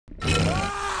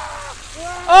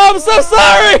Oh, I'm so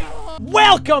sorry!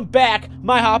 Welcome back,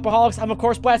 my Hopaholics. I'm, of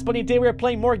course, BlastBunny. Today we are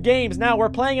playing more games. Now, we're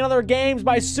playing another games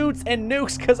by Suits and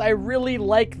Nukes because I really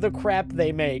like the crap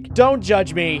they make. Don't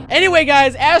judge me. Anyway,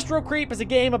 guys, Astrocreep is a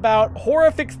game about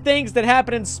horrific things that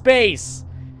happen in space.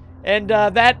 And,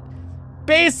 that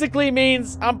basically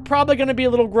means I'm probably going to be a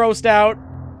little grossed out,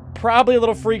 probably a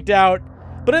little freaked out.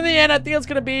 But in the end, I think it's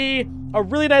going to be a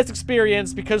really nice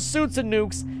experience because Suits and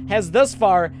Nukes has thus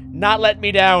far not let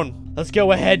me down. Let's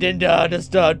go ahead and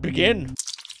just begin.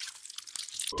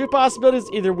 Two possibilities: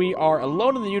 either we are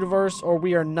alone in the universe or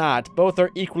we are not. Both are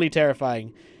equally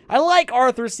terrifying. I like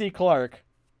Arthur C. Clarke.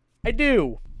 I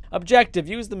do. Objective: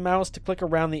 use the mouse to click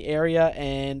around the area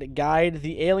and guide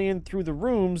the alien through the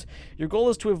rooms. Your goal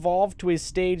is to evolve to a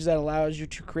stage that allows you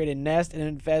to create a nest and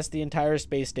infest the entire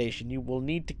space station. You will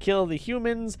need to kill the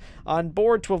humans on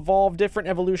board to evolve different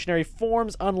evolutionary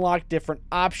forms, unlock different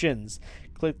options.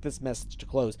 Click this message to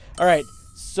close. Alright,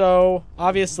 so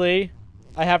obviously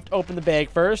I have to open the bag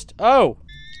first. Oh!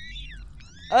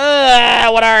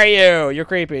 What are you? You're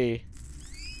creepy.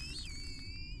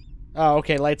 Oh,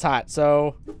 okay, light's hot,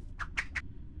 so...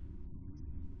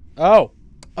 Oh!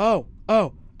 Oh!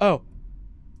 Oh! Oh!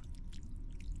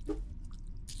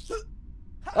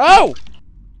 Oh!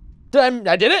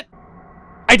 I did it?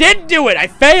 I didn't do it! I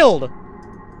failed!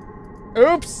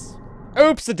 Oops!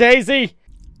 Oops-a-daisy!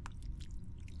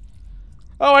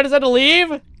 Oh, I just had to leave?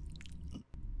 Well,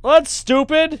 that's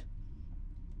stupid.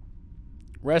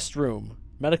 Restroom.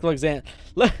 Medical exam.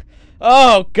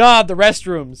 Oh, God, the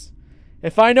restrooms.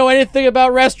 If I know anything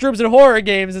about restrooms in horror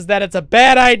games, is that it's a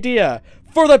bad idea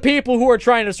for the people who are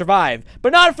trying to survive,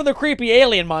 but not for the creepy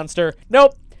alien monster.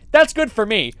 Nope, that's good for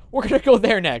me. We're gonna go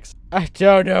there next. I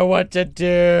don't know what to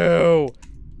do.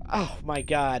 Oh, my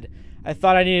God. I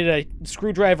thought I needed a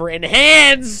screwdriver and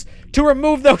hands to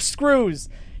remove those screws.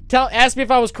 Ask me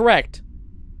if I was correct.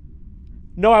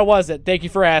 No, I wasn't. Thank you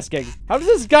for asking. How does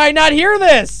this guy not hear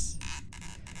this?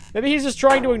 Maybe he's just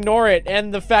trying to ignore it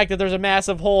and the fact that there's a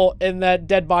massive hole in that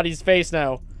dead body's face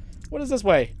now. What is this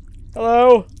way?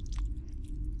 Hello?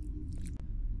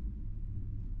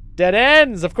 Dead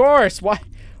ends, of course.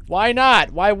 Why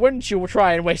not? Why wouldn't you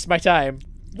try and waste my time?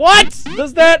 What?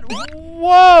 Does that...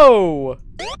 Whoa!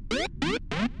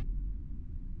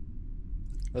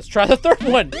 Let's try the third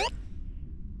one.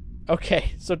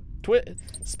 Okay, so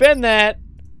spin that.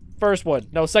 First one.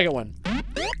 No, second one.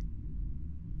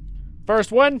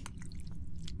 First one.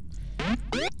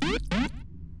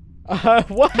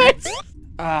 What?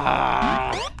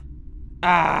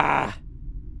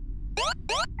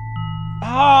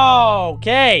 Oh,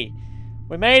 okay.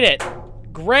 We made it.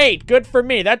 Great. Good for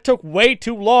me. That took way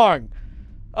too long.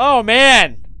 Oh,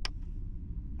 man.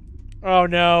 Oh,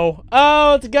 no.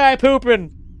 Oh, it's a guy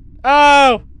pooping.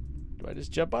 Oh. Do I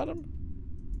just jump on him?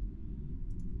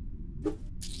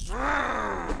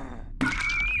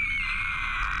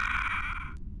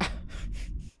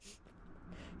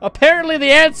 Apparently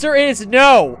the answer is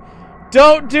no.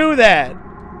 Don't do that.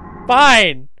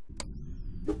 Fine.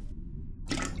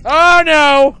 Oh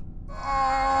no.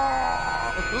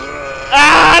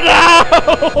 Ah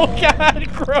no! God,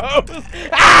 gross.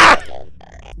 Ah!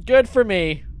 Good for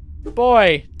me.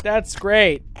 Boy, that's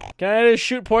great. Can I just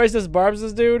shoot poisonous barbs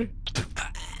this dude?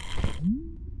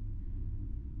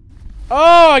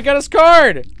 Oh, I got his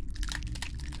card!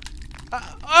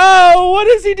 Oh, what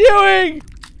is he doing?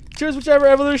 Choose whichever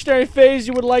evolutionary phase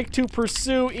you would like to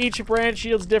pursue. Each branch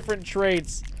yields different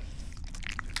traits.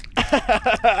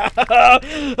 Oh,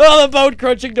 the bone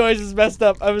crunching noise is messed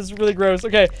up. I was really gross.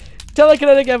 Okay.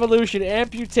 Telekinetic evolution.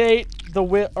 Amputate the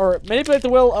will, or manipulate the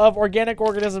will of organic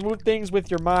organisms. Move things with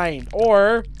your mind.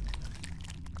 Or...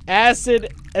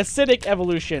 acidic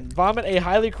evolution. Vomit a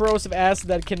highly corrosive acid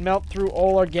that can melt through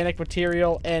all organic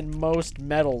material and most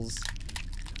metals.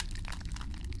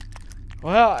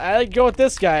 Well, I'd go with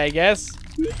this guy, I guess.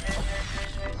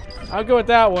 I'll go with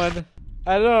that one.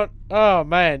 I don't... Oh,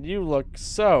 man, you look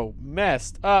so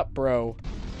messed up, bro.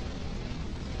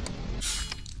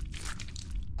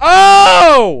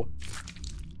 Oh!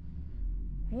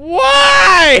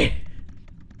 Why?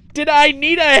 Did I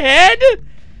need a head?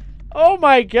 Oh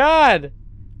my God!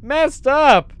 Messed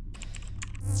up!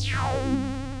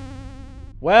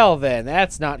 Well then,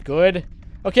 that's not good.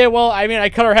 Okay, well, I mean, I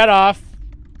cut her head off.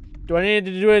 Do I need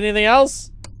to do anything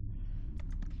else?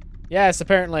 Yes,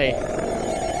 apparently.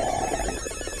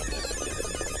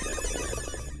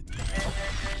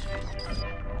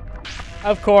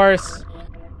 Of course.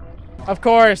 Of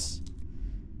course.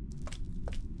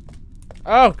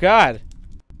 Oh, God.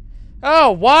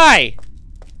 Oh, why?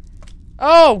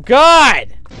 Oh,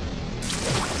 God!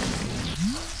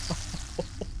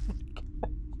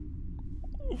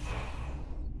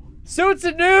 Suits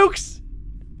and Nukes!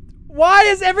 Why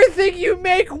is everything you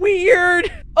make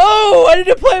weird? Oh, I need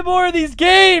to play more of these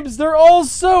games. They're all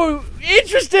so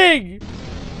interesting.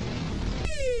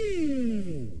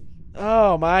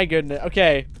 Oh my goodness.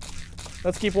 Okay.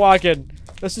 Let's keep walking.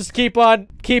 Let's just keep on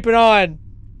keeping on.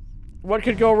 What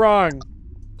could go wrong?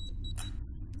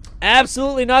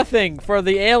 Absolutely nothing for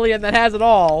the alien that has it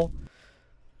all.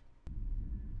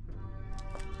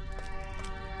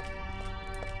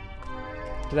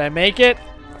 Did I make it?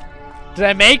 Did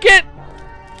I make it?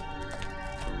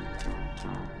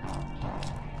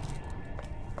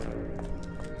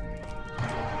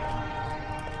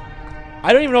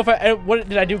 I don't even know if what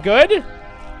did I do good?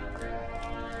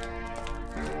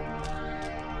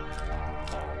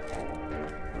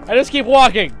 I just keep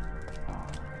walking.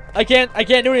 I can't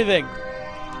do anything.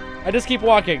 I just keep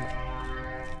walking.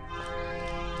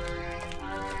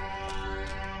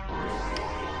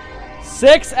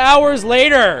 Six hours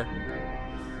later.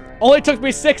 Only took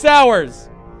me 6 hours.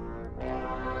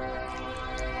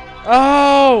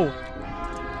 Oh.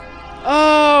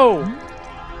 Oh.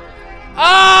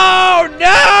 Oh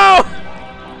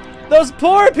no! Those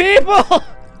poor people!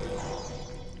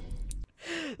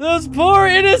 Those poor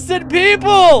innocent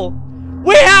people!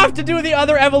 We have to do the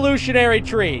other evolutionary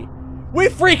tree. We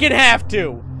freaking have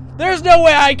to. There's no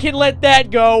way I can let that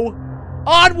go.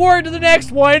 Onward to the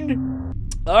next one.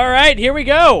 Alright, here we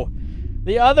go.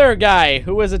 The other guy,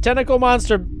 who is a tentacle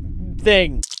monster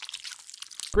thing.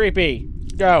 Creepy.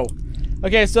 Go.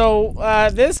 Okay, so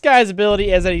this guy's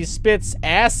ability is that he spits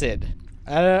acid.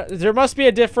 There must be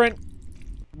a different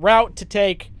route to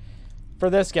take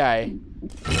for this guy.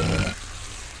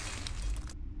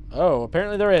 Oh,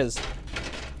 apparently there is.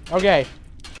 Okay.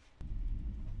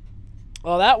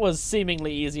 Well, that was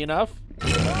seemingly easy enough.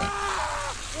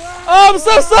 Oh, I'm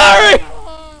so sorry!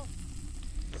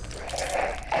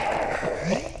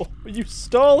 Oh, you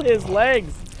stole his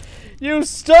legs. You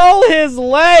stole his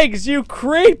legs, you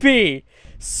creepy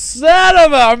son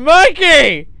of a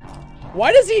monkey!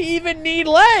 Why does he even need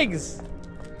legs?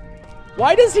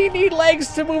 Why does he need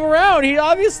legs to move around? He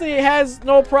obviously has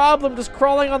no problem just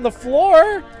crawling on the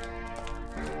floor.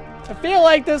 I feel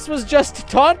like this was just to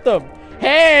taunt them.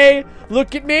 Hey,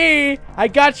 look at me. I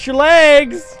got your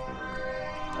legs.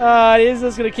 He's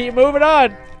just gonna keep moving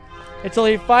on until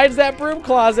he finds that broom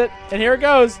closet. And here it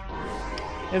goes.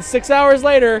 And 6 hours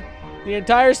later, the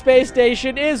entire space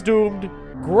station is doomed.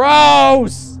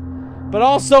 Gross, but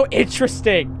also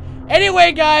interesting.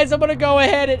 Anyway, guys, I'm going to go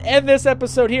ahead and end this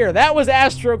episode here. That was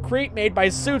Astrocreep, made by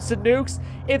Suits and Nukes.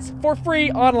 It's for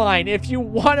free online. If you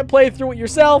want to play through it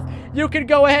yourself, you can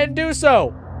go ahead and do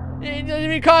so. It doesn't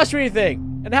even cost you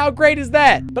anything. And how great is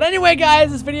that? But anyway,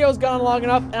 guys, this video has gone long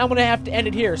enough, and I'm going to have to end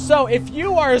it here. So if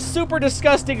you are a super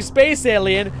disgusting space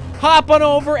alien, hop on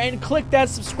over and click that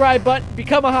subscribe button.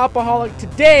 Become a hopaholic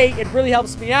today. It really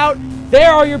helps me out.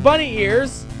 There are your bunny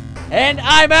ears. And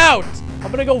I'm out.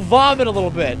 I'm going to go vomit a little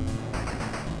bit.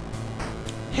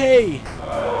 Hey.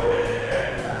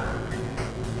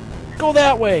 Go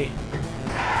that way.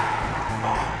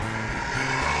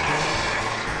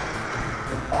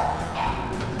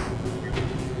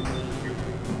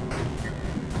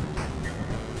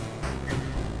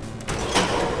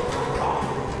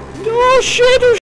 Oh shit!